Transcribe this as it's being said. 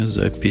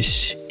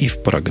Запись и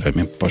в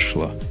программе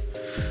пошла.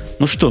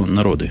 Ну что,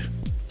 народы,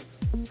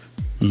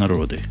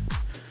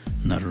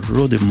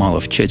 мало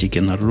в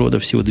чатике народа,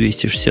 всего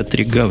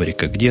 263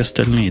 гаврика. Где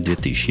остальные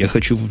 2000? Я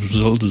хочу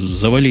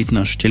завалить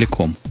наш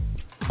телеком.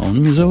 А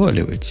он не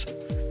заваливается.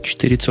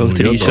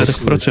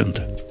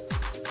 4,3%.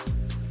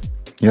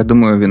 Я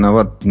думаю,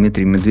 виноват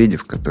Дмитрий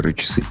Медведев, который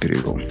часы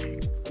перевел.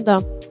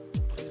 Да.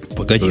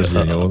 Погоди,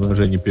 он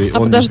уже не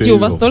перевел. Подожди, у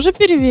вас тоже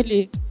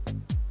перевели?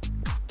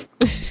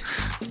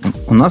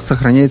 У нас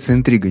сохраняется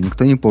интрига.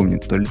 Никто не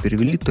помнит, то ли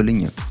перевели, то ли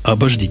нет.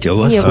 Обождите, у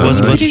вас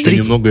 23...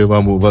 Немного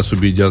вас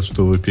убедят,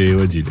 что вы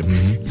переводили.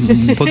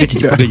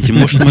 Погодите.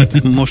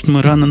 Может,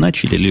 мы рано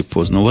начали или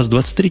поздно? У вас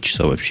 23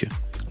 часа вообще?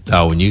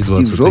 Да, у них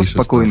 23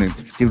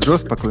 Стив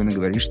Джобс спокойно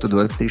говорит, что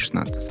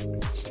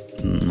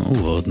 23:16. Ну,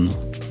 ладно.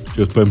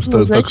 Что-то прям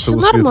так с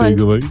того света и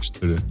говорит,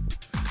 что ли?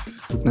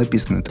 Тут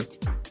написано так.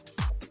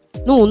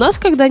 Ну, у нас,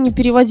 когда они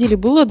переводили,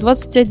 было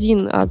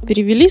 21, а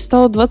перевели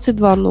стало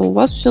 22. Но у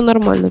вас все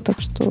нормально,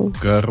 так что...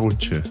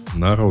 Короче,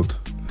 народ,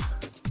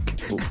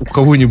 у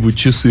кого-нибудь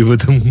часы в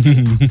этом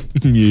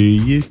мире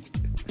есть?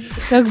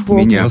 Как бог.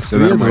 Меня все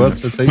нормально.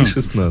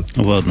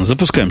 23:16. Ладно,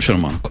 запускаем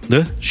шарманку,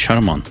 да?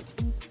 Шарман,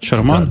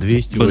 да,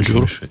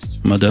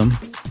 286. Мадам.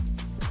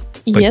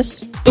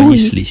 Yes.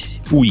 Понеслись.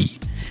 Уи.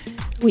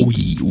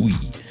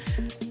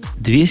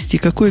 200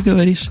 какой,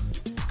 говоришь?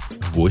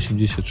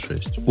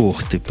 86.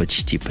 Ох ты,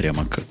 почти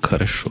прямо как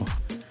хорошо.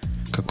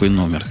 Какой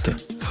номер-то?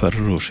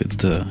 Хороший,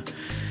 да.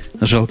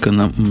 Жалко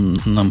нам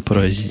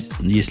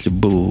если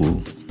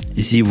был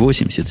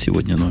Z80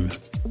 сегодня номер.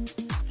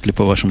 Или,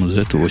 по-вашему,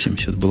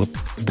 Z80 было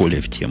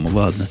более в тему.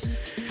 Ладно.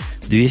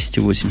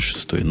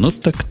 286. Ну,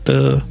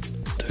 тогда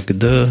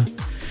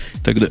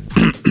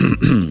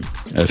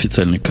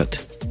официальный кат.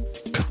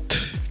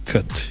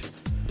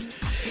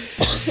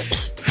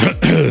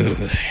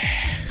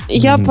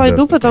 Я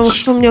пойду, потому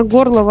что у меня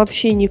горло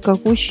вообще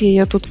никакущее.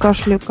 Я тут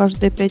кашляю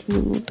каждые 5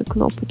 минут и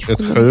кнопочку.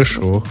 Это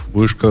хорошо.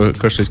 Будешь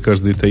кашлять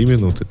каждые 3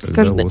 минуты.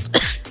 Тогда вот.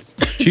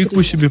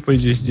 Чайку себе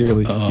пойди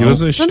сделай и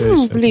возвращайся.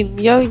 Ну, блин,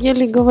 я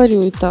еле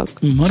говорю и так.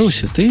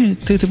 Маруся, ты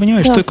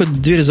понимаешь, да. Только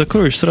дверь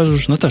закроешь, сразу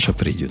же Наташа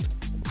придет.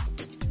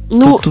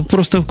 Ну, тут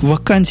просто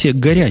вакансия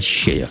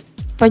горящая.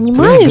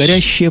 Понимаешь?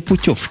 Горящие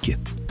путевки.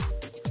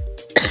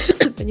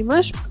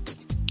 Понимаешь?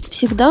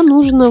 Всегда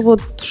нужно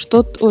вот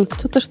что-то... Ой,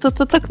 кто-то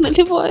что-то так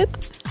наливает.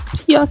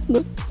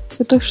 Приятно.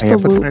 Это что я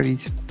было?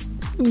 потравить.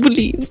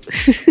 Блин.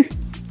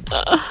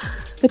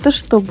 Это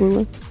что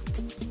было?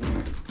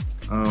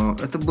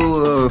 Это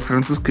было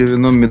французское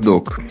вино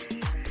Медок.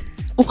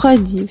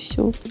 Уходи,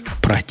 все.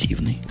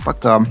 Противный.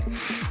 Пока.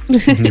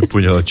 Не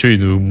понял, а что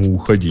ему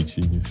уходить?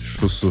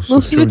 Что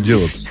в чем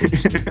дело-то,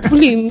 собственно?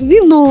 Блин,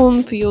 вино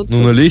он пьет.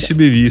 Ну, налей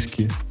себе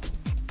виски.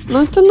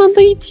 Ну, это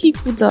надо идти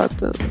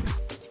куда-то.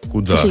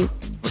 Куда? Блин,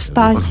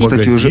 встать. В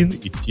магазин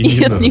идти не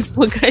надо. Нет, не в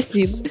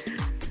магазин.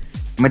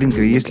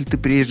 Маринка, если ты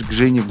приедешь к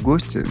Жене в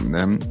гости,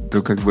 да,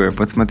 то как бы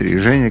посмотри,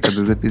 Женя,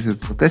 когда записывает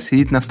подкаст,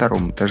 сидит на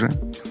 2-м этаже.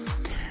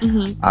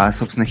 Угу. А,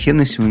 собственно,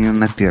 Хеннесси у нее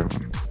на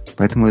 1-м.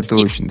 Поэтому это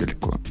очень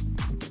далеко.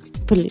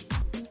 Блин.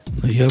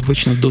 Я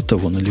обычно до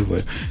того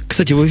наливаю.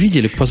 Кстати, вы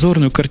видели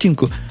позорную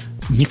картинку?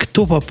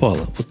 Никто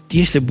попало. Вот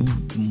если бы,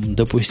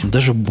 допустим,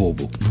 даже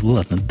Бобу, ну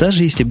ладно,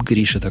 даже если бы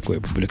Гриша такое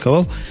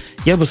опубликовал,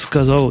 я бы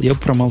сказал, я бы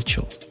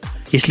промолчал.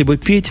 Если бы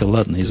Петя,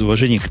 ладно, из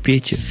уважения к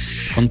Пете,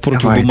 он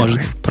против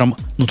бумажных...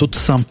 Ну, тут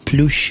сам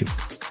Плющев,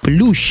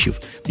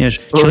 понимаешь,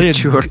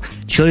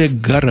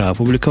 человек-гора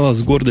опубликовал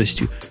с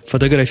гордостью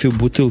фотографию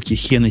бутылки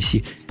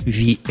Хеннесси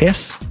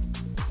VS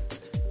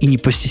и не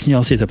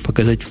постеснялся это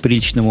показать в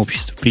приличном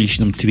обществе, в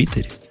приличном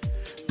твиттере.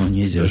 Ну,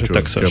 нельзя же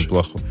так, Саша. Чем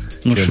плохо?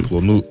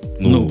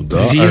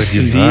 Да,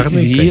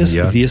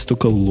 вес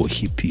только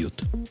лохи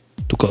пьют.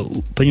 Только,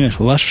 понимаешь,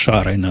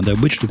 лошарой надо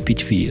быть, чтобы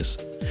пить вес.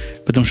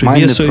 Потому что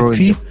вес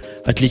OP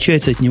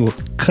отличается от него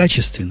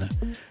качественно,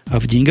 а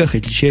в деньгах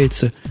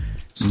отличается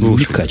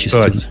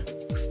некачественно.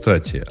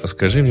 Кстати, а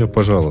скажи мне,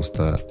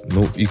 пожалуйста,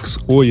 ну,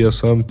 XO я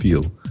сам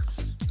пил.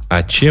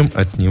 А чем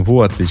от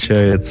него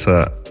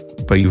отличается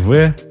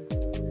ПВ,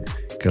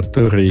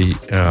 который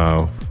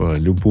в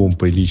любом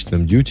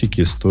приличном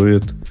дьютике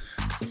стоит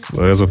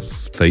раза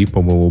в 3,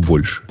 по-моему,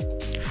 больше?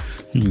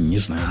 Не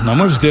знаю. На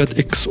мой взгляд,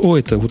 XO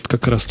это вот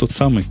как раз тот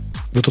самый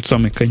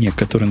коньяк,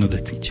 который надо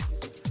пить.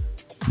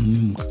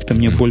 Как-то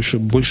мне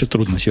больше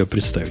трудно себе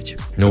представить.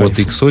 Ну вот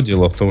XO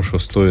дело в том, что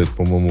стоит,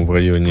 по-моему, в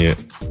районе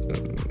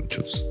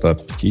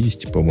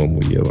 150,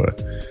 по-моему, евро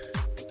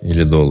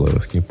или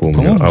долларов, не помню.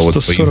 По-моему, а вот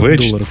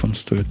 $140 он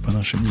стоит по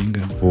нашим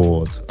деньгам.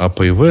 Вот. А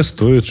ПВ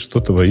стоит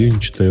что-то в районе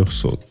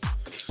 400.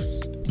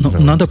 Ну,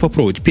 надо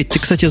попробовать. Петь, ты,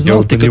 кстати,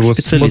 знал, ты как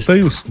специалист.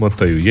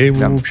 Смотаю. Я его,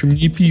 в общем,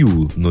 не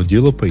пью, но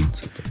дело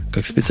принципа.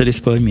 Как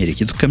специалист по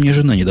Америке. Тут ко мне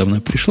жена недавно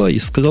пришла и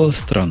сказала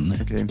странное.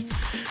 Okay.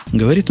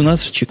 Говорит, у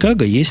нас в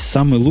Чикаго есть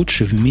самый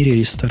лучший в мире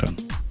ресторан.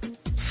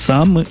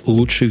 Самый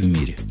лучший в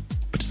мире.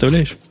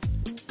 Представляешь?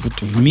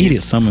 Вот в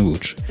мире самый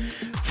лучший.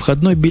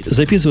 Входной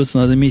записываться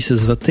надо месяца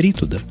за 3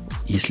 туда,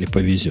 если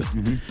повезет.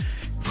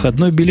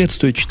 Входной билет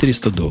стоит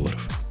 $400.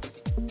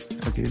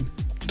 Okay.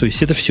 То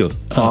есть это все.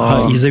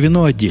 И за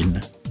вино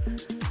отдельно.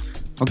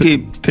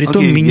 Окей.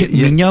 Притом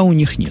меня у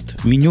них нет.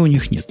 Меню у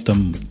них нет.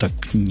 Там так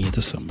не это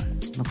самое.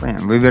 Ну,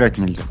 понятно. Выбирать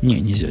нельзя.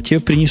 Нельзя. Тебе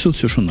принесут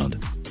все, что надо.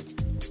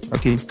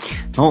 Окей.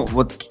 Ну,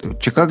 вот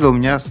Чикаго у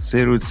меня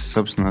ассоциируется,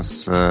 собственно,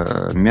 с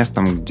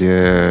местом,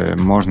 где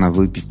можно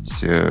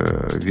выпить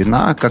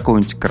вина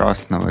какого-нибудь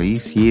красного и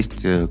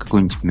съесть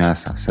какое-нибудь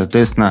мясо.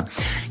 Соответственно,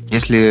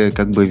 если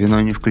как бы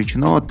вино не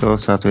включено, то,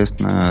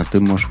 соответственно,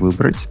 ты можешь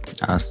выбрать.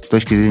 А с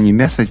точки зрения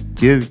мяса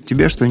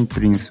тебе что-нибудь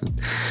принесут.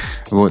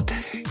 Вот.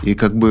 И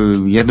как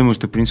бы я думаю,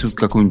 что принесут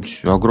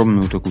какую-нибудь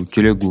огромную такую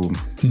телегу.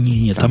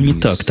 Не, там не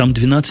так. Там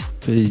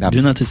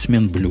 12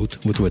 смен блюд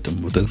вот в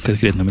этом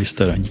конкретном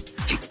ресторане.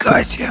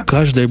 Фига себе!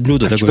 Каждое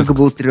блюдо такое... Чикаго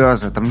было 3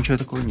 раза, там ничего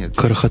такого нет.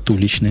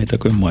 Крохотуличное,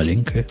 такое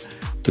маленькое.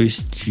 То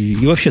есть, и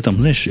вообще там,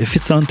 знаешь,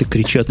 официанты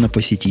кричат на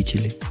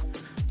посетителей.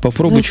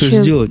 Попробуй что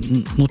сделать.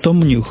 Ну,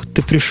 там у них...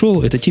 Ты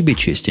пришел, это тебе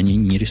честь, а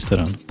не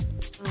ресторан.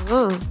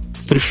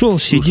 Пришел,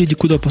 сидеть,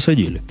 куда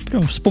посадили.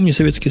 Прям вспомни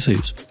Советский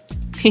Союз.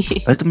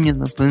 Это мне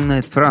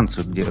напоминает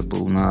Францию, где я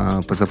был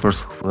на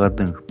позапрошлых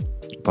выходных.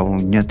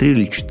 По-моему, дня 3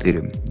 или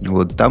 4.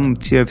 Вот там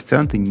все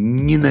официанты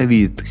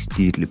ненавидят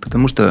посетителей,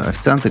 потому что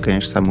официанты,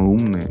 конечно, самые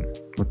умные,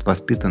 вот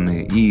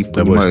воспитанные и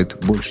понимают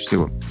больше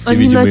всего. Ты,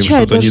 видимо, им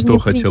что-то не то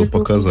хотел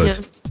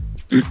показать.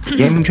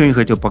 Я им ничего не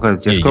хотел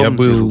показывать. Я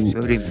скромно сижу все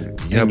время.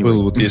 Я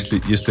был, вот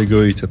если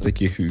говорить о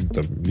таких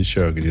там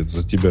вещах, где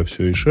за тебя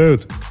все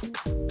решают,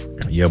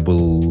 я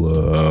был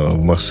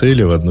в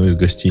Марселе в одной из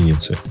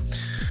гостиниц.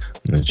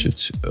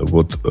 Значит,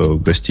 вот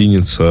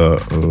гостиница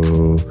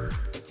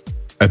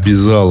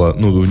обязала,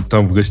 ну,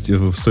 там в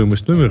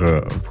стоимость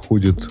номера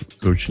входит,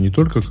 короче, не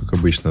только, как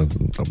обычно,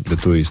 там, для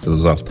туриста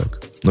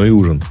завтрак, но и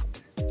ужин.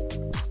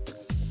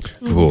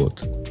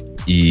 Вот.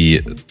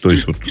 И, то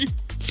есть, вот,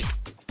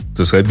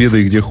 ты с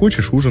обедай где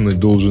хочешь, ужинать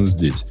должен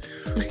здесь.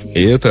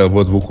 И это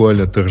вот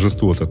буквально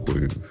торжество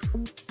такое,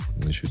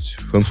 значит,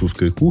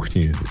 французской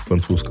кухни,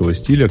 французского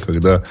стиля,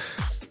 когда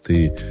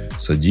ты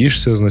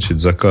садишься,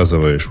 значит,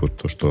 заказываешь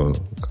вот то, что,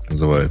 как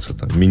называется,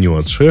 там, меню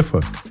от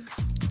шефа,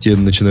 тебе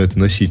начинают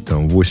носить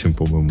там 8,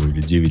 по-моему,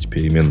 или 9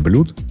 перемен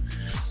блюд.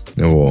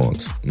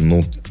 Вот.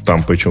 Ну,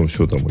 там причем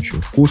все там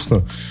очень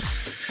вкусно.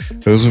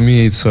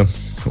 Разумеется,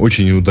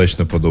 очень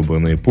неудачно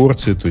подобранные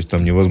порции, то есть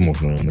там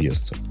невозможно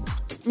наесться.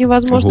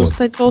 Невозможно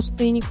стать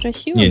толстой и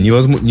некрасивой? Не,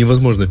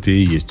 невозможно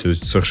переесть. То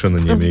есть совершенно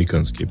не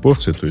американские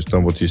порции. То есть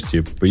там вот если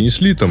тебе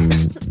принесли там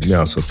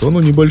мясо, то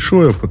оно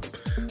небольшое,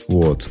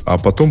 вот, а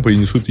потом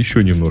принесут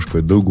еще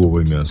немножко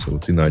другого мяса,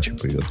 вот иначе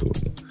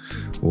приготовлено.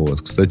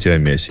 Вот, кстати, о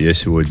мясе. Я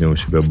сегодня у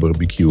себя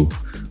барбекю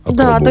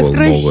опробовал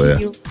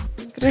новое.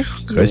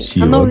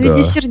 Красиво, оно в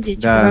виде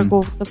сердечка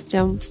какого-то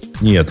прям.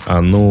 Нет,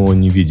 оно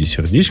не в виде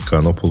сердечка,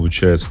 оно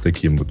получается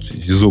таким вот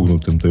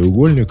изогнутым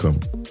треугольником.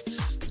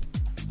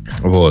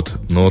 Вот,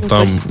 но ну,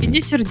 там... То есть в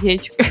виде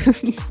сердечка.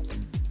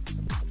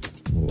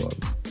 Ну,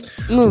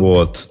 ладно.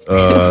 Вот,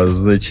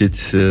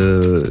 значит...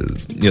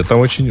 Нет, там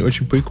очень,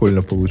 очень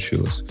прикольно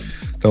получилось.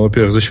 Там,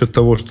 во-первых, за счет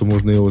того, что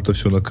можно его это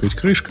все накрыть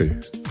крышкой,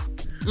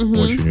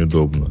 очень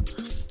удобно.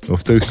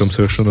 Во-вторых, там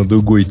совершенно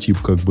другой тип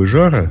как бы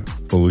жара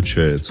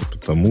получается,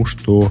 потому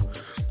что,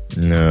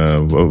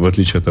 в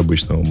отличие от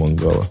обычного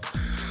мангала,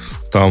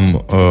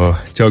 там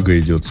тяга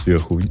идет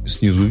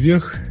снизу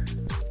вверх.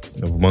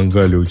 В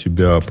мангале у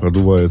тебя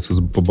продувается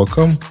по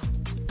бокам,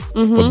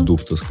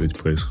 поддув, так сказать,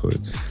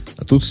 происходит.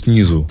 А тут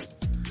снизу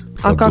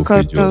поддув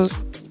как идет. Это?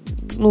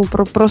 Ну,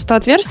 просто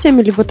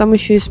отверстиями, либо там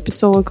еще есть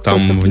спецовок?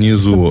 Там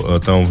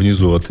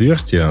внизу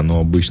отверстие, оно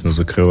обычно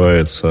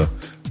закрывается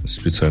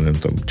специальной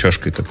там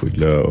чашкой такой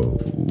для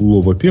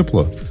улова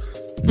пепла.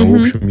 Ну,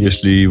 в общем,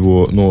 если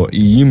его... Но и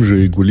им же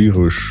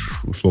регулируешь,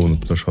 условно,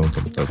 потому что он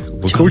там так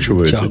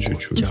выкручивается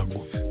чуть-чуть.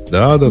 Тягу.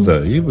 Да,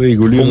 и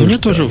регулируешь. У меня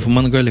тоже в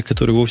мангале,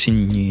 который вовсе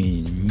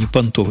не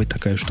понтовый,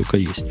 такая штука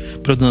есть.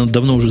 Правда, она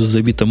давно уже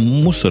забита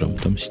мусором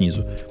там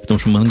снизу, потому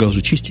что мангал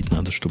же чистить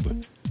надо,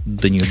 чтобы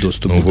до нее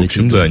доступ был. Ну, в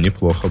общем, да,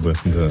 неплохо бы,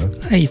 да.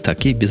 А и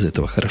так, и без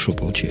этого хорошо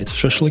получается.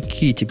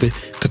 Шашлыки теперь,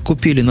 как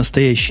купили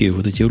настоящие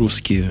вот эти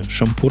русские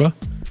шампура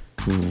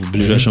в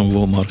ближайшем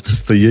Walmart.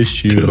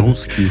 Настоящие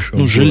русские шампура.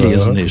 Ну,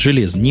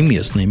 железные, не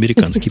местные,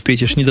 американские.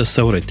 Петя ж не даст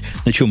соврать,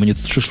 на чем они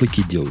тут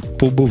шашлыки делают.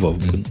 Побывав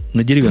бы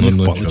на деревянных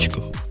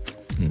палочках.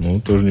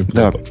 Ну, тоже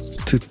неплохо.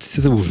 Да.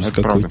 Это ужас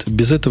это какой-то. Правда.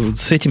 Без этого,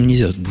 с этим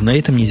нельзя, на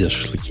этом нельзя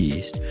шашлыки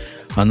есть.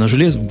 А на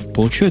железном,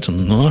 получается,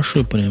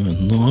 наши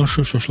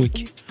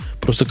шашлыки.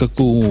 Просто как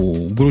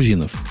у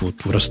грузинов вот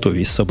в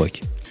Ростове из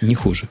собаки. Не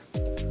хуже.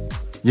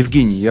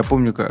 Евгений, я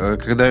помню,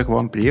 когда я к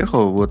вам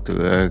приехал, вот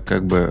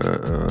как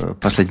бы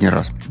последний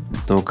раз,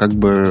 то как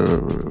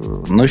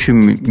бы ночью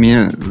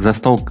меня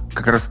застал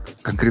как раз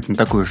конкретно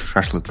такой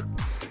шашлык.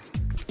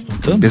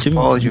 Да, без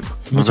палочек,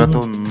 но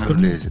зато на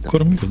железе.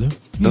 Кормили,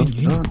 да?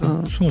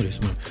 Да. Смотри.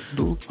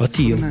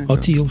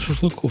 Отъел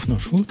шашлыков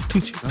наш. Вот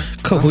ты.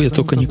 Кого я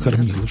только не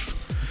кормил уж.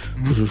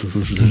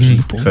 Даже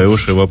не помню.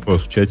 Хороший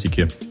вопрос в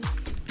чатике.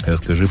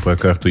 Расскажи про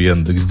карту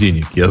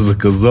Яндекс.Денег. Я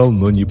заказал,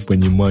 но не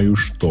понимаю,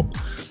 что.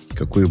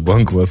 Какой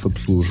банк вас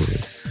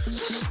обслуживает?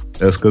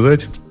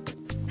 Рассказать?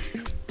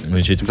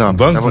 Значит, Да,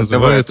 банк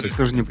называется... Я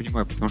тоже не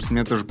понимаю, потому что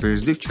меня тоже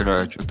привезли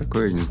вчера, что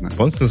такое, я не знаю.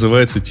 Банк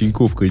называется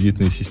Тинькофф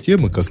кредитная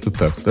система, как-то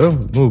так, да?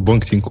 Ну,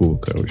 банк Тинькова,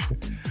 короче.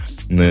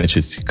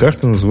 Значит,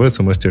 карта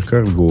называется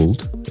MasterCard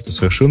Gold. Это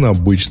совершенно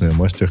обычная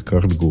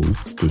MasterCard Gold.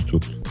 То есть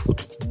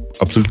вот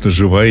абсолютно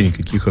живая,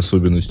 никаких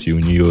особенностей у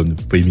нее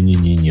в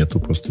применении нету.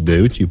 Просто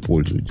берете и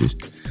пользуетесь.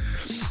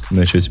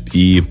 Значит,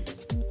 и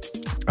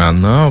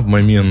она в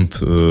момент,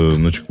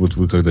 значит, вот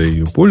вы когда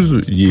ее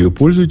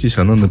пользуетесь,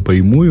 она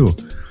напрямую,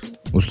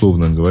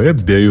 условно говоря,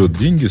 берет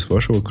деньги с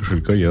вашего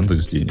кошелька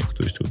Яндекс.Денег.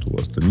 То есть вот у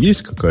вас там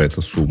есть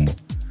какая-то сумма,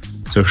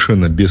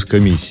 совершенно без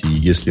комиссии,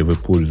 если вы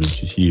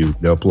пользуетесь ею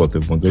для оплаты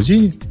в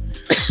магазине,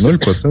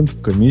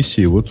 0%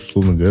 комиссии, вот,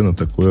 условно говоря, на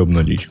такую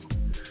обналичку.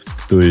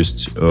 То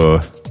есть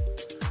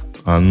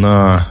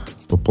она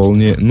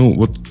пополняет... Ну,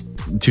 вот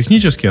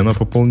технически она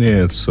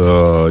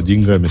пополняется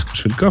деньгами с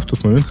кошелька в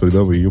тот момент,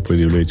 когда вы ее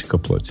предъявляете к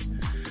оплате.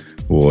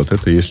 Вот,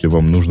 это если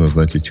вам нужно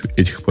знать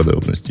этих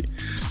подробностей.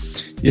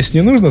 Если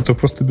не нужно, то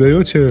просто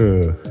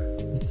берете...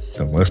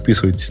 Там,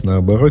 расписываетесь на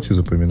обороте,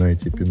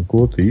 запоминаете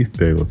пин-код и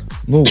вперед.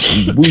 Ну,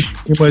 будете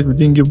снимать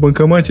деньги в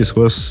банкомате, с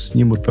вас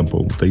снимут там,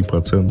 по-моему,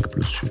 3%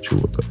 плюс еще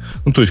чего-то.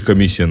 Ну, то есть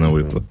комиссия на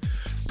вывод.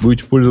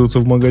 Будете пользоваться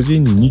в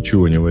магазине,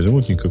 ничего не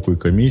возьмут, никакой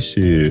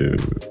комиссии.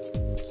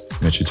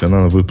 Значит,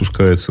 она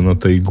выпускается на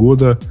 3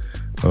 года,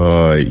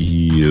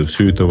 и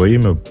все это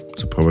время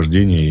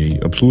сопровождение и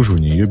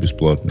обслуживание ее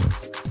бесплатное.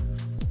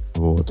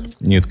 Вот.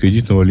 Нет,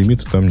 кредитного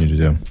лимита там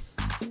нельзя.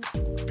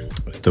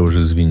 Это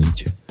уже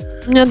извините.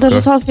 У меня даже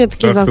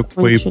салфетки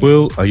закончились.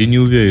 PayPal, а я не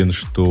уверен,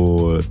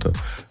 что это,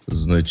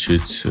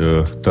 значит,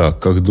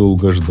 так, как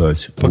долго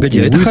ждать. Погоди,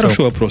 это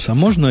хороший вопрос. А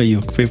можно ее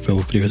к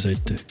PayPal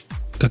привязать-то?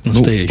 Как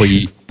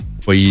настоящий?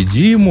 По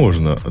идее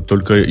можно.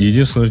 Только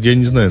единственное, я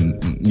не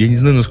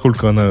знаю,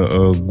 насколько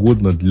она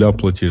годна для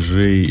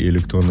платежей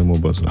электронным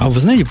образом. А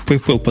вы знаете,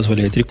 PayPal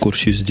позволяет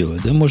рекурсию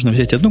сделать, да? Можно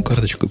взять одну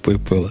карточку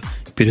PayPal,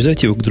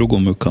 перевязать его к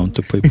другому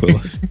аккаунту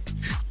PayPal.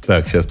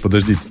 Так, сейчас,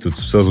 подождите, тут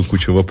сразу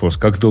куча вопросов.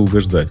 Как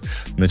долго ждать?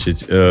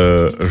 Значит,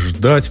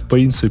 ждать, в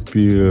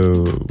принципе,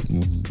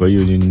 в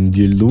районе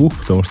недели-двух,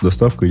 потому что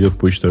доставка идет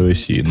Почта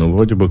России. Но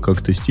вроде бы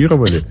как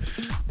тестировали,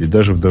 и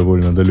даже в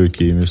довольно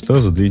далекие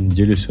места за 2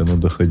 недели все равно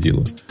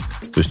доходило.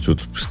 То есть вот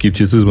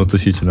скептицизм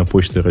относительно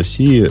Почты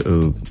России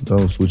в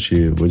данном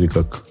случае вроде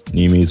как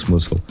не имеет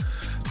смысла.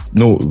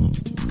 Ну,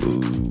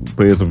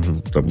 при этом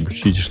там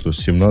учтите, что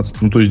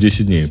 17, ну, то есть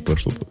 10 дней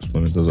прошло с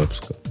момента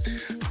запуска.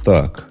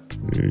 Так,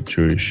 и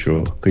что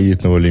еще?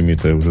 Кредитного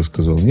лимита я уже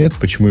сказал нет.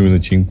 Почему именно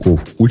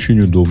Тинькофф? Очень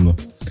удобно.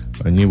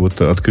 Они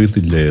вот открыты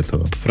для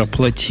этого.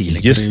 Проплатили.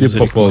 Если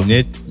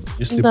пополнять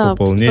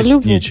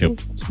нечем,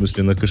 в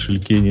смысле на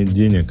кошельке нет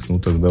денег, ну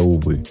тогда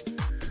увы.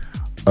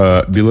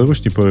 А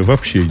Беларусь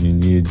вообще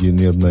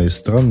ни одна из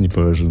стран не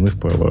поражены в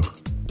правах.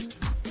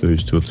 То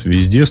есть вот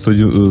везде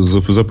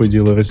за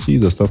пределы России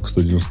доставка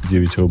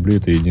 199 рублей,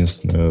 это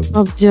единственное.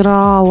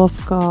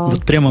 Обдираловка.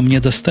 Вот прямо мне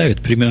доставят,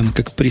 примерно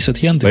как приз от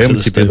Яндекса.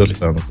 Прямо тебе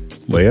достанут.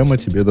 Прямо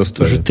тебе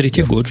доставят. Уже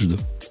 3-й год жду.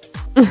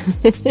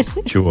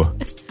 Чего?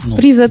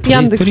 Приз от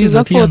Яндекса. Приз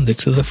от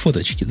Яндекса за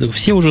фоточки. Да,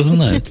 все уже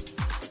знают.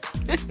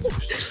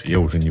 Я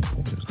уже не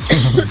помню.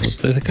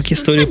 Это как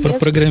история про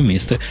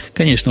программиста.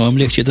 Конечно, вам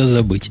легче это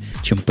забыть,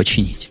 чем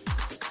починить.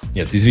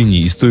 Нет,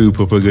 извини, историю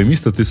про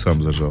программиста ты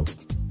сам зажал.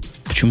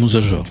 Почему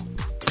зажал?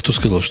 Кто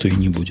сказал, что и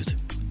не будет?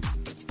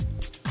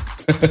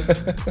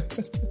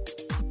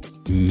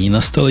 Не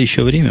настало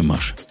еще время,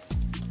 Маша.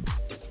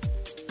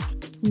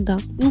 Да.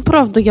 Ну,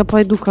 правда, я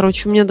пойду,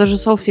 короче. У меня даже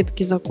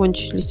салфетки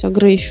закончились, а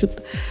Грей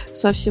ищут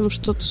совсем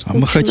что-то скучное. А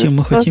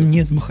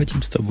мы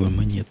хотим с тобой,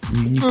 мы нет,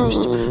 не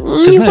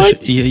пустим. Ты знаешь,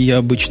 я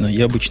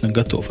обычно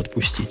готов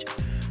отпустить,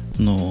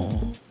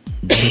 но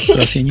в этот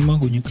раз я не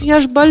могу никак. Я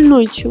ж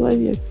больной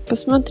человек,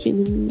 посмотри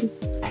на меня.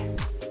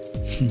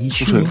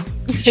 Ничего,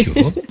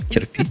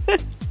 терпи.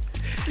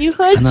 Не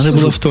хочу. А надо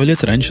было в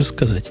туалет раньше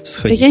сказать,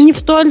 сходить. Да я не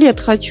в туалет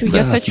хочу, да,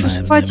 я хочу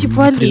знаем, спать и не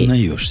болеть.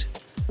 Признаешься.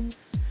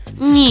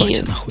 Нет. Спать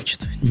она хочет.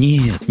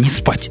 Нет, не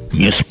спать.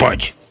 Не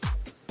спать.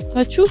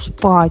 Хочу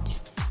спать.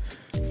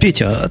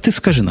 Петя, а ты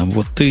скажи нам,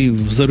 вот ты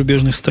в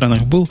зарубежных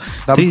странах был,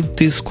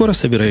 ты скоро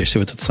собираешься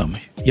в этот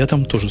самый? Я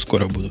там тоже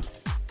скоро буду.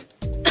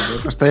 Я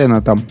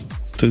постоянно там.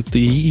 Ты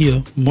и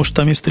я. Может,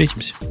 там и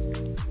встретимся.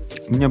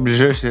 У меня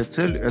ближайшая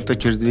цель, это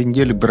через 2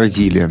 недели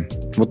Бразилия.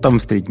 Вот там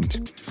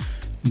встретимся.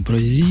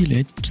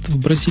 Бразилия? Что в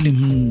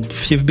Бразилии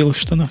все в белых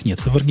штанах?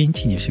 Нет, в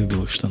Аргентине все в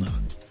белых штанах.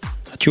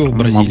 А чего в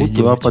Бразилии могу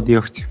туда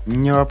подъехать.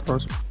 Не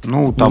вопрос.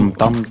 Ну, там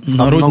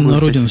на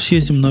родину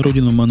съездим, на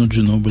родину Ману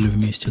Джинобиля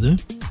вместе, да?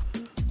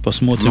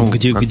 Посмотрим,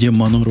 где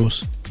Ману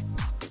рос.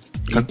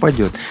 Как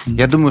пойдет.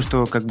 Я думаю,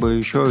 что как бы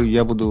еще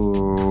я буду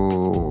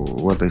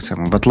в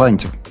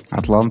Атланте.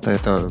 Атланта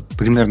это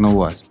примерно у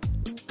вас.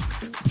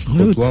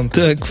 Ну,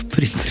 так, в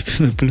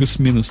принципе,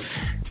 плюс-минус.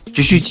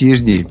 Чуть-чуть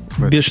ежней.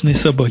 Бешеные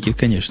собаки,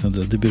 конечно,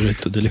 да, добежать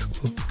туда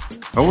легко.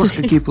 А у вас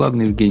какие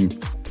планы, Евгений?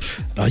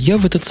 А я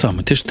в этот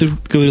самый. Ты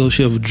говорил,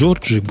 что я в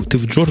Джорджии. Ты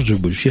в Джорджии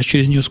будешь. Я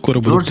через нее скоро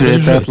буду проезжать.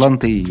 Джорджия это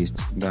Атланта и есть,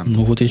 да.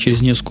 Ну вот я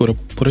через нее скоро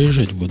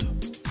проезжать буду.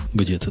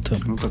 где-то там.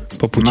 Ну, так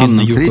по пути надо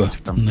на юга.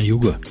 там. На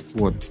юга.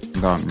 Вот,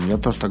 да, я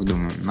тоже так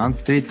думаю. Надо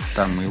встретиться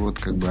там и вот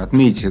как бы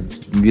отметить этот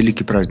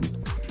великий праздник.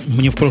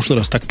 Мне в прошлый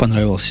раз так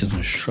понравился,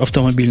 знаешь,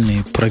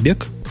 автомобильный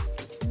пробег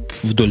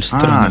вдоль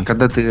страны.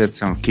 Когда ты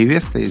в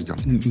Кей-Вест ездил?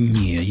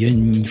 Не, я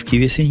в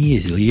Кей-Вест не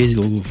ездил. Я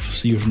ездил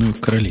в Южную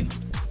Каролину.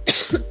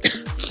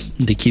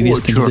 До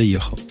Кей-Веста не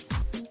доехал.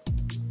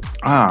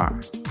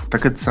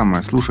 Так это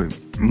самое. Слушай,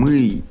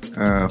 мы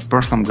в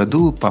прошлом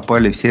году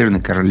попали в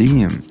Северной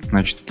Каролине.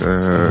 Значит,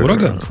 в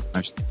ураган?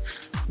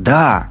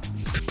 Да.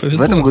 Повезло.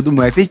 В этом году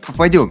мы опять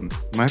попадем.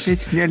 Мы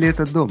опять сняли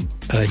этот дом.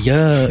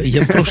 Я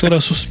в прошлый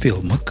раз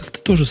успел. Мы как-то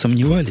тоже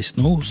сомневались,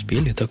 но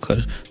успели.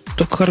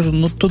 Так хорошо.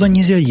 Но туда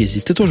нельзя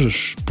ездить. Ты тоже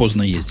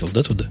поздно ездил,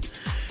 да, туда?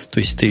 То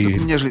есть ты...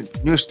 Я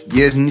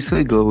же не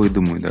своей головой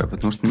думаю, да,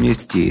 потому что у меня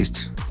есть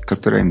тесть,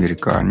 который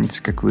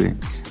американец, как вы,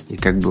 и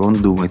как бы он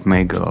думает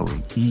моей головой.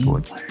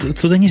 Вот.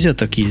 Туда нельзя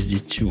так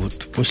ездить.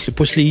 Вот.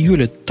 После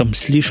июля там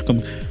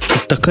слишком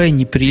такая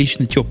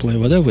неприлично теплая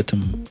вода в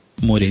этом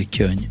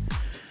море-океане,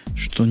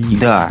 что не...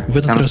 Да, в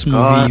этот раз мы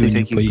в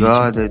июне поедем.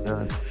 Гады,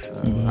 да.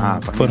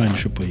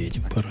 Пораньше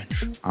поедем,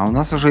 пораньше. А у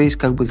нас уже есть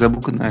как бы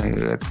забуканный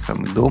этот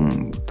самый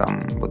дом,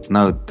 там вот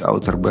на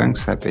Outer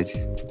Banks опять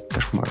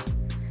кошмар.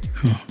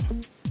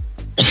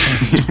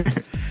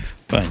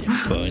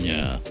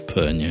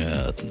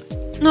 Понятно.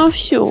 Ну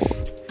все.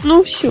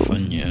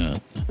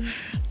 Понятно.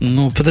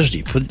 Ну,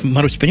 подожди,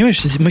 Марусь, понимаешь,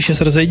 если мы сейчас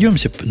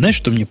разойдемся, знаешь,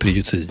 что мне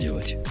придется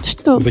сделать?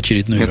 Что? В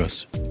очередной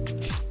раз.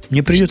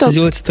 Мне придется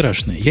сделать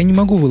страшное. Я не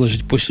могу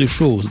выложить после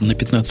шоу на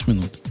 15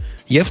 минут.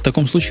 Я в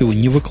таком случае его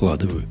не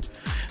выкладываю.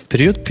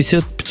 Придет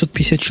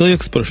 550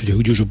 человек спрашивать,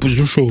 где же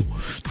после шоу?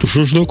 То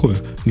что ж такое?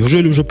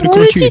 Неужели уже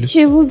прекратили?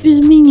 Прекратите его без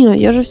меня,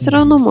 я же все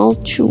равно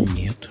молчу.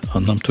 Нет, а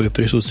нам твое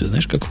присутствие,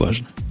 знаешь, как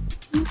важно?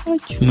 Не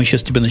хочу. Мы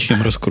сейчас тебя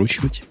начнем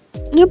раскручивать.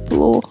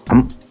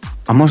 Неплохо.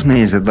 А можно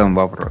я задам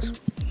вопрос?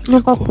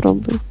 Ну,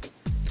 попробуй.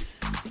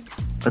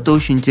 Это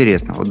очень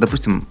интересно. Вот,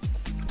 допустим,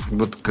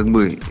 вот как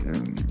бы...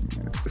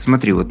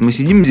 Смотри, вот мы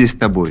сидим здесь с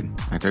тобой,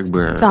 а как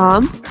бы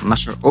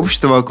наше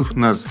общество вокруг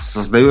нас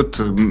создает,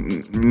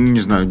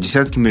 не знаю,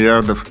 десятки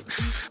миллиардов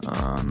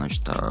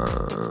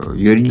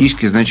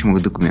юридически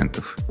значимых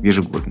документов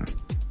ежегодно.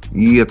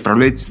 И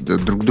отправляется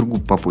друг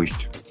другу по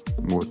почте.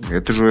 Вот.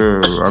 Это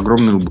же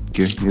огромные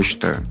убытки, я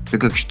считаю. Ты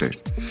как считаешь?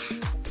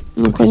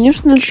 Ну,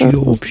 конечно, это... Чье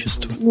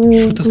общество?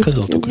 Что ты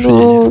сказал только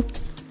что?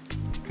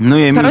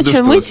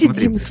 Короче, мы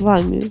сидим с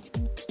вами.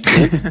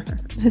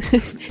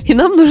 И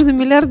нам нужно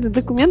миллиарды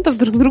документов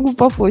друг другу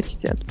по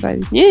почте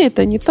отправить. Не,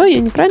 это не то, я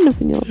неправильно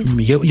поняла?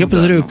 Я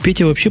подозреваю,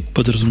 Петя вообще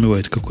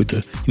подразумевает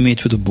какую-то, имеет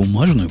в виду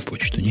бумажную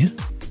почту, не?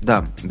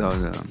 Да.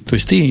 То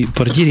есть ты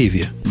про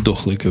деревья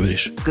дохлые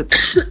говоришь?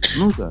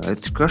 Ну да,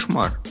 это же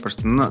кошмар.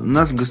 Просто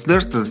нас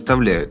государство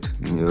заставляет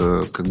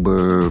как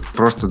бы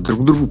просто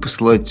друг другу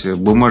посылать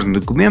бумажные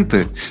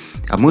документы,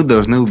 а мы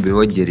должны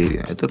убивать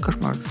деревья. Это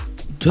кошмар.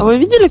 А вы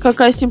видели,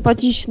 какая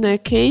симпатичная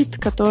Кейт,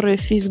 которая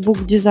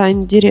Facebook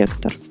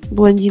дизайн-директор?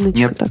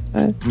 Блондиночка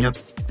такая. Нет.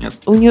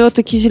 У нее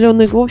такие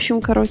зеленые... В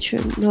общем,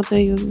 короче, надо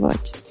ее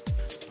звать.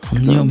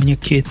 Мне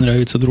Кейт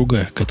нравится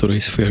другая, которая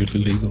из Fairly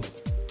Legal.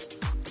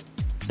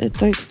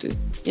 Это...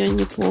 Я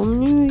не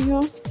помню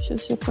ее.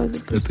 Сейчас я пойду.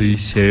 Это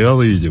из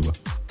сериала, видимо.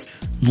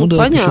 Ну да,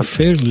 понятно.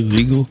 пишу Fairly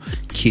Legal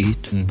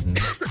Кейт.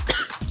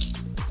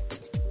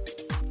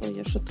 Ой,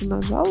 я что-то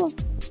нажала?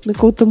 На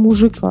какого-то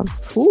мужика.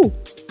 Фу.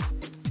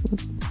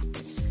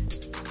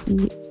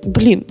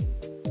 Блин.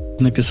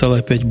 Написала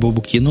опять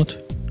Бобук енот.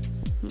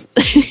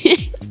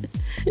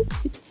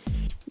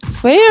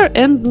 Fair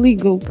and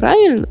legal,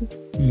 правильно?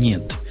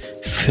 Нет.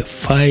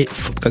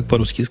 Как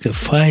по-русски сказать?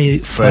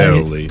 Fiery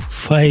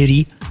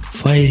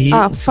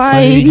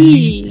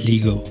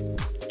legal.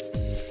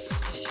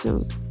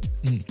 Все.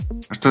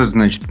 А что это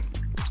значит?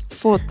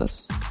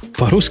 Фотос.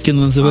 По-русски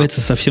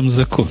называется совсем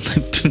закон.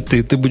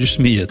 Ты будешь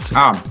смеяться.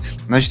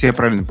 Значит, я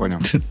правильно понял.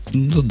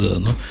 Ну да,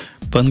 но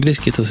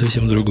по-английски это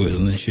совсем другое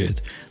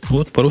означает.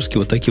 Вот по-русски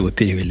вот так его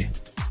перевели.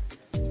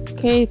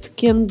 Kate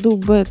can do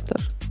better.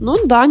 Ну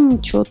да,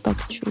 ничего так,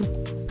 чё.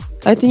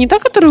 А это не та,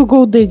 которая у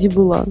GoDaddy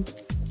была?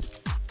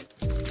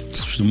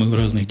 Слушай, мы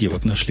разных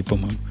девок нашли,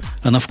 по-моему.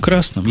 Она в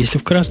красном. Если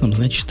в красном,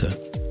 значит та.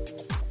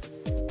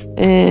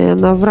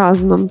 Она в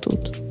разном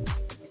тут.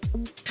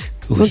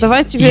 Ну,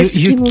 давай тебе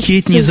скину... Ее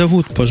Кейт не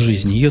зовут по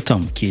жизни. Ее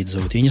там Кейт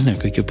зовут. Я не знаю,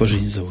 как ее по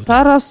жизни зовут.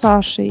 Сара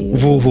Саша ее.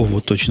 Во,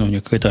 точно, у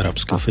нее какая-то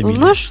арабская фамилия.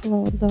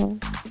 Нашла, да.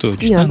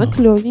 Точно. Не, она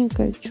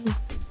клевенькая. Чё.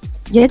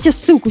 Я тебе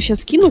ссылку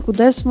сейчас кину,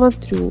 куда я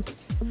смотрю.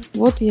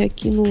 Вот я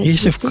кинула.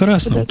 Если в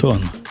красном, то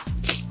она.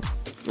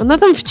 Она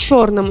там в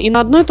черном. И на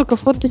одной только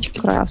фоточке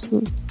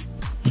красной.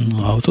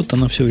 Ну, а вот тут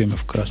она все время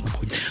в красном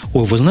ходит.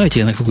 Ой, вы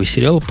знаете, я на какой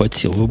сериал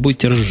подсел? Вы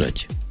будете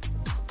ржать.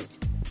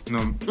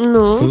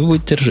 Ну. Вы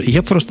будете ржать.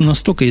 Я просто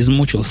настолько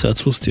измучился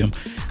отсутствием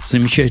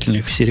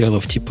замечательных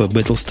сериалов типа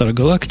Battlestar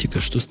Galactica,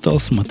 что стал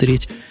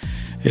смотреть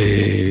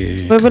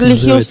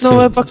Беверли-Хиллз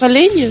новое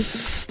поколение?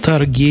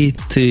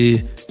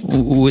 Stargate.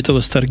 У этого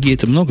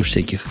Stargate много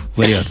всяких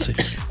вариаций.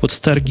 Вот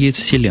Stargate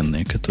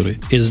вселенная, который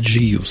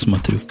SGU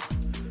смотрю.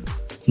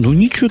 Ну,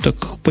 ничего,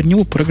 так под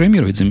него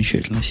программировать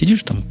замечательно.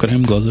 Сидишь там,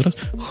 краем глаза раз.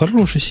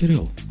 Хороший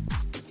сериал.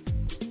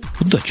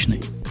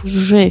 Удачный.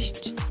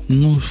 Жесть.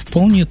 Ну,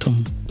 вполне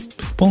там.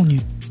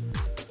 Вполне.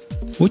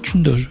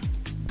 Очень даже.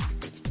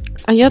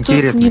 А я тут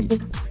Интересный.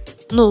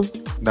 Ну.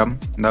 Да,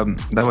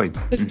 давай.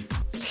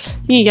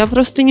 Не, я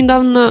просто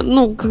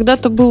недавно,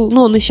 когда-то был,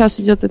 он и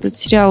сейчас идет этот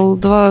сериал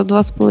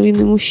 «Два с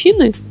половиной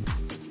мужчины».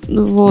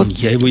 Вот.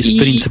 Я его из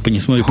принципа не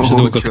смотрю, после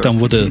того, как там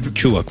вот этот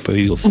чувак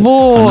появился.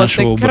 Вот,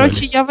 нашего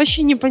короче, я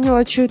вообще не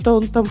поняла, что это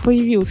он там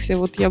появился.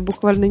 Вот я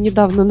буквально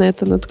недавно на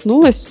это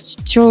наткнулась.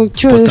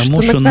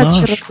 Потому что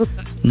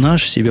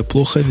наш себя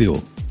плохо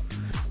вел.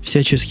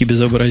 Всячески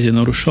безобразие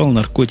нарушал,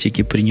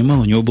 наркотики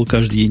принимал, у него был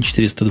каждый день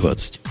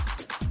 420.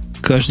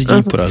 Каждый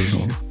день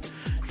праздновал.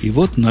 И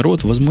вот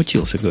народ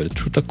возмутился, говорит,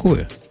 что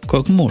такое?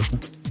 Как можно?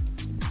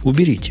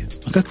 Уберите.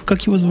 А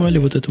как его звали,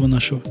 вот этого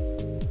нашего?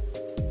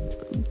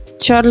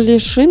 Чарли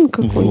Шин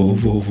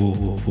какой-нибудь.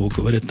 Во,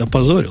 говорят,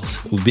 опозорился,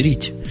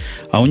 уберите.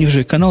 А у них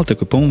же канал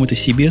такой, по-моему, это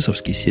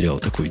CBS-овский сериал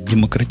такой,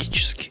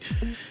 демократический.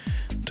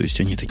 То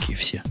есть они такие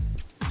все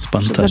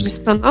спонтанные. Что, даже с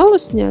канала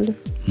сняли?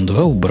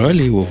 Да,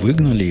 убрали его,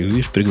 выгнали, и,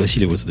 видишь,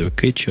 пригласили вот этого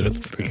кетчера.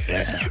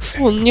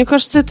 Фу, мне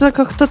кажется, это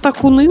как-то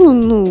так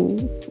уныло,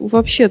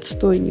 вообще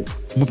отстойник.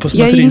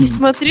 Я и не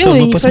смотрела,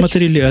 мы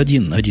посмотрели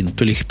один,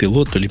 то ли их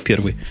пилот, то ли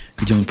первый,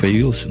 где он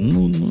появился.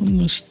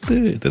 Ну, что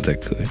это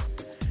такое?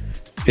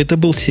 Это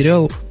был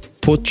сериал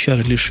под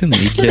Чарли Шина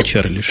и для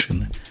Чарли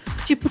Шина.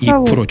 Типа и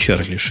того. Про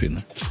Чарли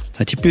Шина.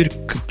 А теперь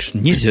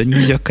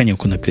нельзя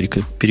коньяку на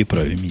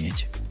переправе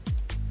менять.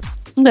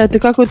 Да, это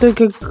какой-то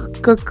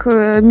как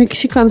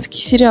мексиканский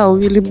сериал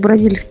или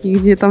бразильский,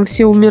 где там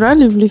все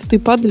умирали, в лифты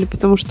падали,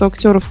 потому что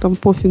актеров там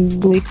пофиг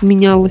было, их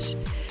менялось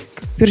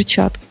как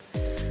перчатка.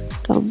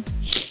 Там.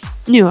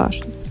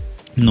 Неважно.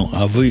 Ну,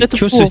 а вы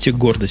чувствуете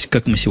гордость,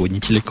 как мы сегодня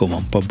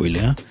телекомом побыли,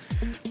 а?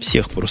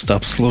 Всех просто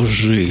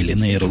обслужили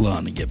на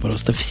Ирланге.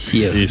 Просто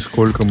всех. И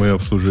сколько мы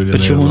обслужили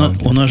Причем на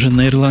Ирланге. у нас же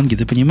на Ирланге,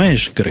 ты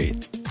понимаешь, Грей?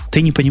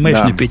 Ты не понимаешь,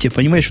 да. Но Петя,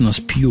 понимаешь, у нас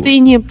пьюр. Ты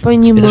не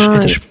понимаешь.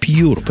 Это ж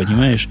пьюр,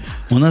 понимаешь?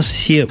 У нас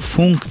все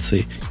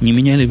функции не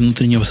меняли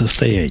внутреннего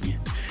состояния.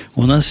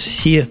 У нас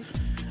все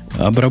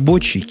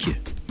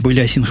обработчики были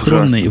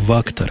асинхронные в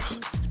акторах.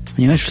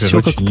 Понимаешь,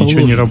 все как положено.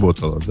 Ничего не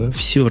работало, да?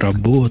 Все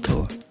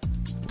работало.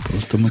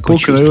 Просто мы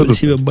почувствовали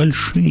себя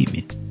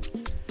большими.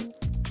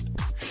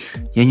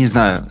 Я не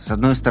знаю, с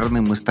одной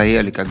стороны мы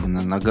стояли как бы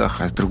на ногах,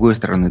 а с другой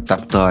стороны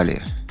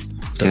топтали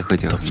всех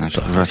этих,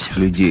 ужасных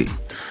людей.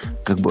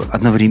 Как бы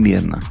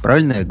одновременно.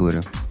 Правильно я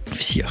говорю?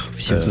 Всех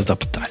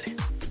затоптали.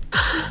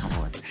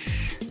 Вот.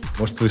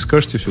 Может, вы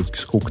скажете все-таки,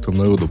 сколько там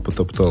народу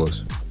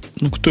потопталось?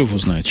 Ну, кто его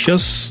знает.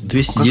 Сейчас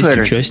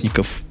 210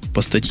 участников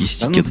по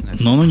статистике.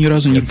 Но оно ни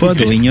разу не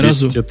падало и ни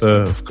разу...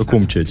 Это в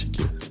каком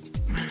чатике?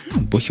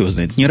 Бог его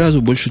знает. Ни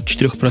разу больше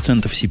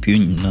 4%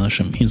 CPU на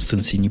нашем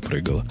инстансе не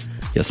прыгало.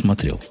 Я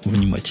смотрел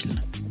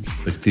внимательно.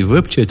 Так ты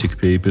веб-чатик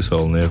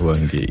переписал на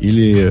Ирландии?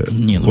 Или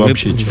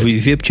вообще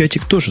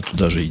веб-чатик тоже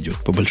туда же идет,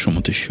 по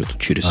большому-то счету.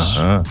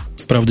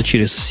 Правда,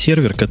 через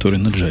сервер, который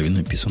на Java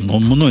написан. Но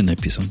он мной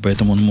написан,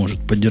 поэтому он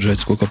может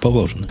поддержать сколько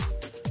положено.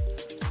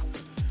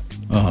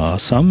 А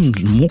сам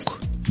мук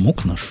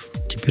наш.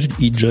 Теперь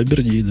и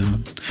Джаберди, да.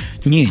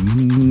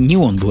 Не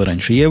он был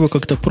раньше. Я его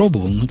как-то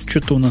пробовал, но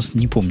что-то у нас,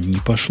 не помню, не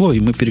пошло, и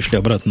мы перешли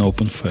обратно на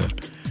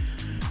OpenFire.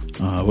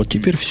 А вот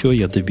теперь все,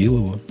 я добил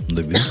его.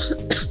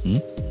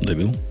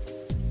 Добил.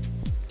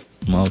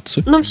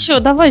 Молодцы. Ну все,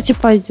 давайте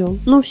пойдем.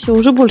 Ну все,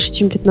 уже больше,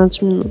 чем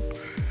 15 минут.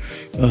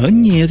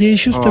 Нет, я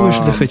еще с тобой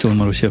что-то хотел,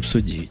 Маруся,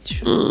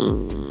 обсудить.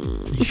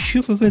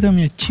 Еще какая-то у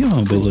меня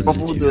тема была по для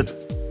поводу тебя.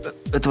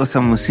 Этого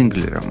самого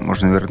синглера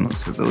можно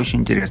вернуться. Это очень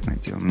интересная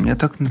тема. Мне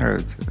так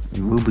нравится.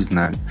 Вы бы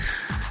знали.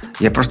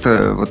 Я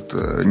просто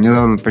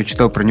недавно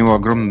прочитал про него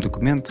огромный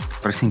документ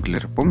про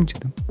синглера. Помните,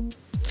 да?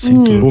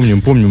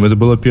 Помним, это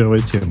была первая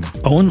тема.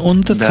 А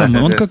он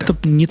как-то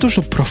не то,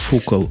 что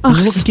профукал. У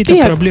него какие-то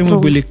проблемы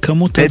были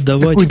кому-то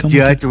отдавать. Такой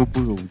дятел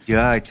был,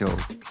 дятел.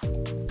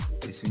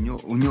 То есть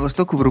у него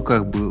столько в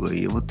руках было,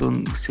 и вот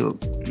он все...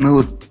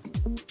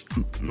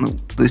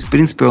 то есть, в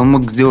принципе, он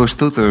мог сделать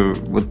что-то,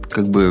 вот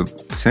как бы,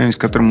 по сравнению с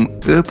которым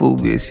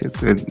Apple весит,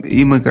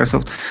 и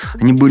Microsoft,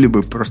 они были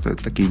бы просто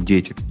такие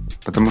дети.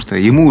 Потому что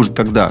ему уже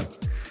тогда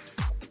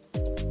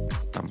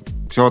там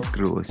все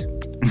открылось.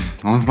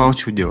 Он знал,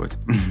 что делать.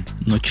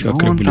 Но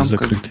чакры были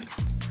закрыты.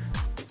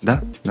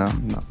 Да.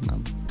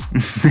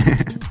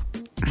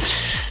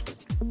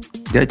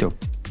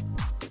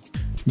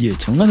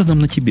 Дятел, надо нам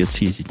на Тибет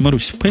съездить.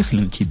 Марусь,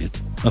 поехали на Тибет.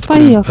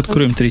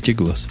 Откроем третий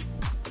глаз.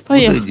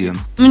 Поехали.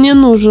 Мне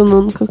нужен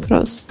он как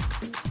раз.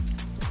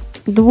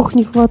 2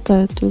 не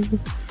хватает уже.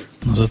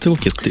 На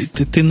затылке?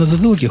 Ты на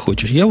затылке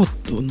хочешь? Я вот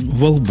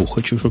во лбу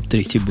хочу, чтобы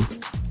 3 был.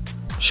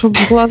 Чтобы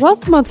глаза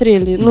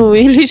смотрели?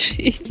 Или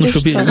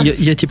чтобы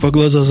я типа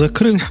глаза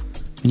закрыл,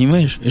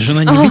 понимаешь?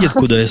 Жена не видит,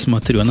 куда я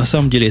смотрю, а на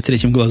самом деле я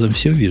 3 глазом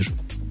все вижу.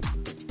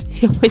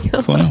 Я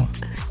поняла. Поняла?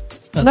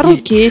 На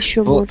руке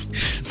еще можно.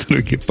 На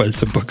руке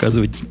пальцем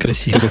показывать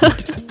красиво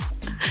будет.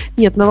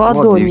 Нет, на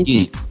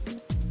ладони.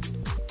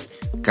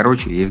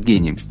 Короче,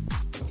 Евгений,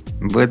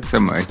 Вы это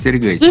самое,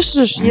 остерегайтесь.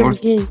 Слышишь,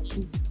 Может, Евгений?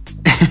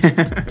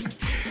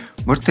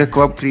 может, я к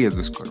вам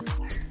приеду скоро.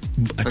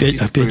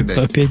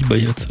 Опять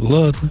боятся.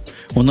 Ладно.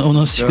 У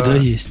нас всегда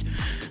есть.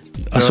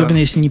 Особенно,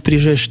 если не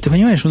приезжаешь. Ты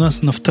понимаешь, у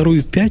нас на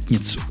вторую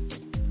пятницу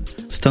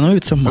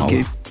становится мало.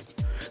 Окей.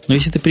 Но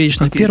если ты приедешь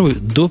на первую,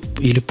 до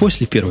или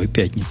после первой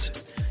пятницы,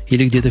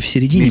 или где-то в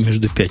середине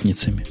между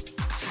пятницами,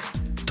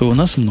 то у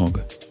нас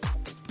много.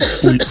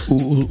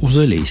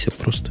 Узалейся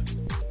просто.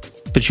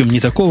 Причем не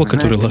такого,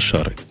 который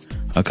лошары,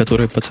 а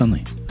которые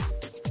пацаны.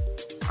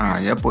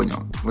 Я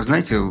понял. Вы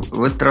знаете,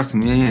 в этот раз у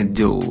меня нет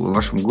дел в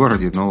вашем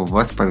городе, но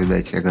вас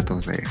повидать я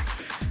готов заехать.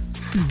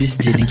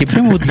 Бездельники.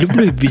 Прямо вот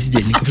люблю их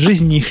бездельников.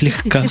 Жизнь их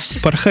легка.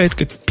 Порхает,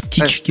 как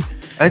птички.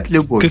 Это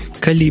любовь. Как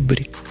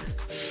калибри.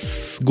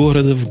 С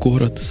города в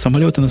город.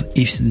 Самолеты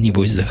и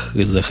небось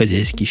за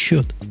хозяйский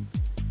счет.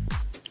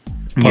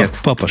 Нет.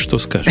 Папа, что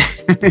скажет?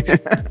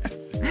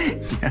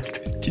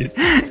 Нет.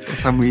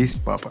 Сам и есть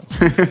папа.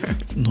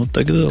 Ну,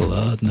 тогда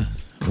ладно.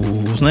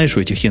 Знаешь,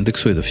 у этих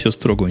индексоидов все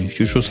строго. У них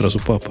чуть что сразу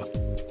папа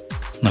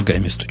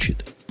ногами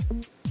стучит.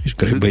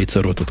 Видишь,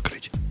 боится рот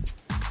открыть.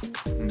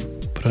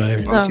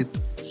 Правильно.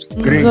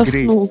 Да.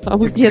 Заснул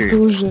там где-то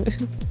уже.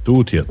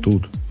 Тут я,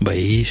 тут.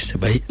 Боишься.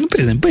 Ну,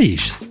 признай,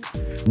 боишься.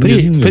 Я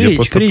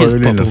Приедет просто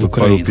папа в пару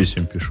Украину.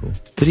 писем пишу.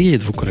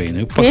 Приедет в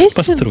Украину и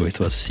построит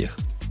вас всех.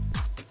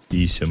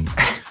 Писем.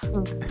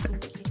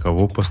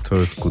 Кого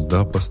построят,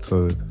 куда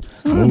построят.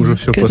 Мы уже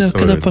все построили.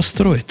 Когда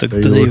построит,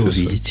 тогда и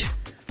увидите.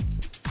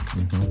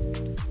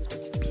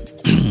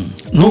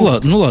 Ну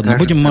ладно, кажется,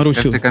 будем Марусю.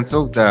 В конце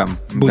концов, да.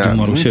 Будем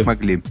Марусю.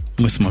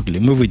 Мы смогли.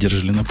 Мы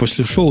выдержали на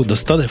после шоу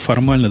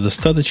формально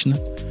достаточно.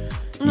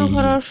 Ну,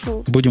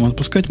 хорошо. Будем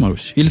отпускать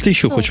Марусю? Или ты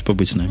еще хочешь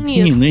побыть с нами?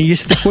 Нет. Нина,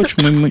 если ты хочешь,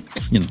 мы...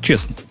 Не,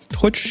 честно. Ты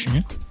хочешь,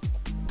 нет?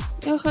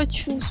 Я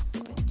хочу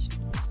спать.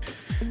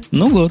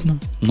 Ну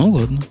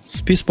ладно.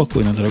 Спи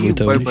спокойно, дорогой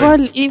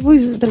товарищ. И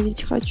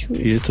выздороветь хочу.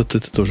 И это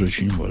тоже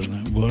очень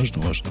важно.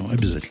 Важно,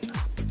 обязательно.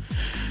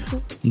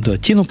 Да,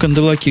 Тину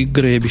Канделаки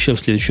Грей обещал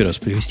в следующий раз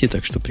привезти,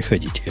 так что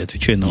приходите. Я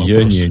отвечаю на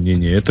вопрос.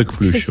 Не, это к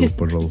Плющеву,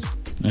 пожалуйста.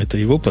 Это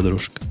его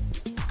подружка.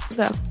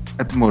 Да.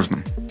 Это можно.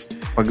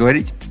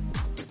 Поговорить?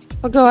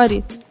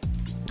 Поговори.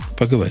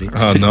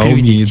 Она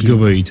умеет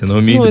говорить, она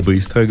умеет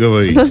быстро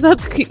говорить. Назад,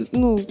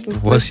 У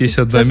вас есть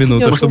 1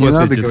 минута, чтобы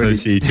ответить на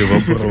все эти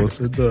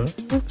вопросы. Да.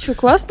 Ну что,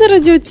 классный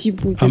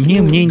радиотип будет. А мне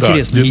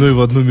интересно. Длиной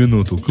в 1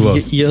 минуту.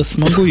 Класс. Я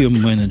смогу ее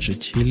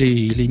менеджить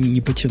или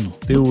не потяну?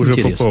 Ты уже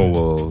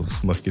попробовал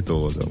с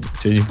маркетологом.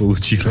 У тебя не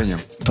получилось.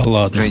 Да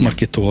ладно, с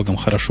маркетологом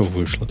хорошо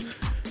вышло.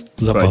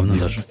 Забавно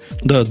даже.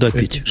 Да,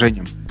 Петя.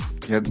 Женя,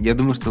 я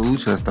думаю, что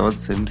лучше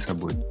оставаться самим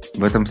собой.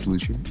 В этом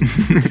случае.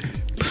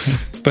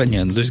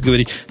 Понятно. То есть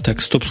говорить,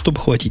 так, стоп,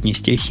 хватит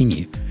нести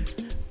ахинею.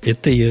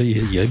 Это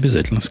я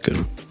обязательно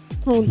скажу.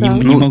 Ну, да.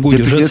 Не могу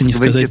держаться, не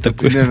сказать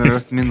такое. Примерно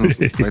раз в минуту.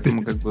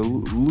 Поэтому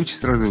лучше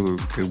сразу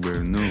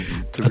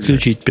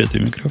отключить 5-й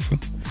микрофон.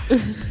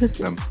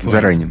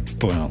 Заранее.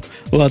 Понял.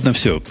 Ладно,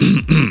 все.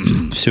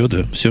 Все.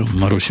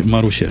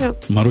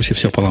 Маруся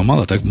все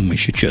поломала, так бы мы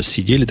еще час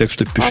сидели, так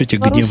что пишите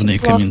гневные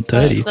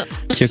комментарии.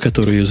 Те,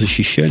 которые ее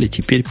защищали,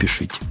 теперь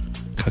пишите.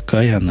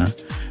 Какая она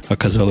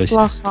оказалась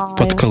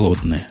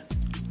подколодная.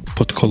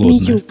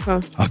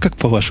 Змеюка. А как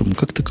по-вашему?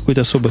 Как-то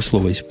какое-то особое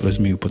слово есть про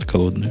змею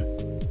подколодную?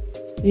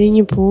 Я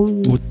не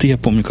помню. Вот я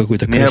помню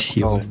какое-то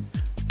красивое.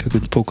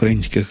 Как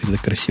по-украински как это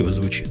красиво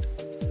звучит.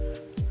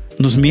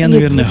 Ну, змея,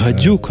 наверное,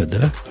 гадюка,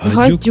 да?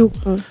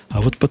 Гадюка. А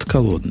вот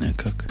подколодная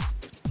как?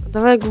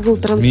 Давай Google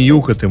Translate.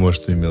 Змеюка ты,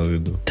 может, имел в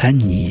виду? Да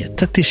нет,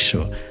 да ты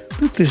что?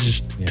 Ну,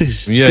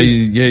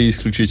 Я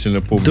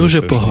исключительно помню.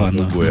 Дуже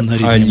погано.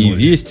 А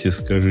невесте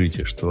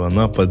скажите, что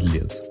она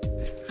подлец.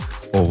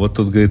 О, вот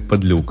тут говорит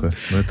подлюка.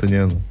 Но это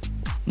не она.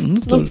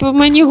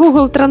 Мені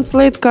Google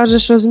Translate каже,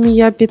 що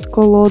змія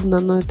підколодна,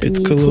 но это не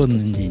Подколодная,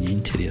 интересно. не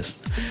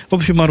интересно. В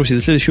общем, Маруся,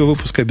 до следующего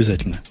выпуска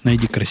обязательно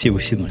найди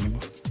красивых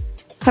синонимов.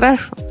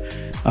 Хорошо.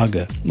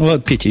 Ага. Ну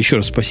ладно, Петя, еще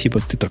раз спасибо.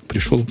 Ты так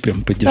пришел,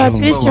 прям поддержал. Да,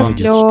 нас. Петя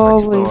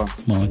клевый.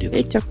 Молодец.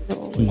 Петя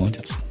клевый.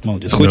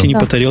 Молодец. Хоть и не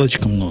по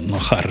тарелочкам, но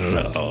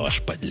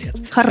хорош, подлец.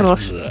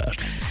 Хорош.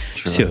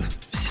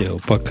 Все,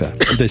 пока.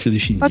 До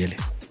следующей недели.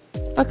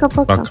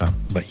 Пока-пока.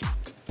 Бай.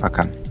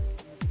 Пока.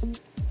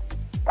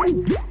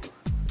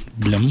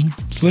 Блям,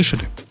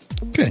 слышали?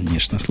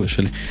 Конечно,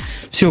 слышали.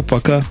 Все,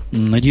 пока.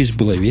 Надеюсь,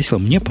 было весело.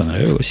 Мне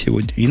понравилось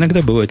сегодня.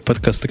 Иногда бывают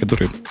подкасты,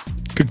 которые,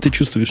 как ты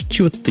чувствуешь,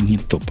 чего-то не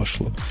то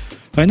пошло.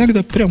 А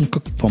иногда прям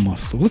как по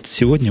маслу. Вот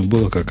сегодня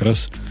было как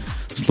раз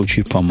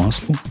случай по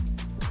маслу.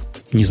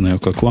 Не знаю,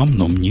 как вам,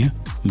 но мне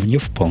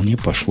вполне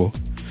пошло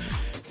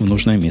в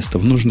нужное место,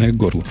 в нужное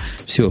горло.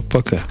 Все,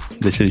 пока.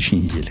 До следующей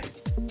недели.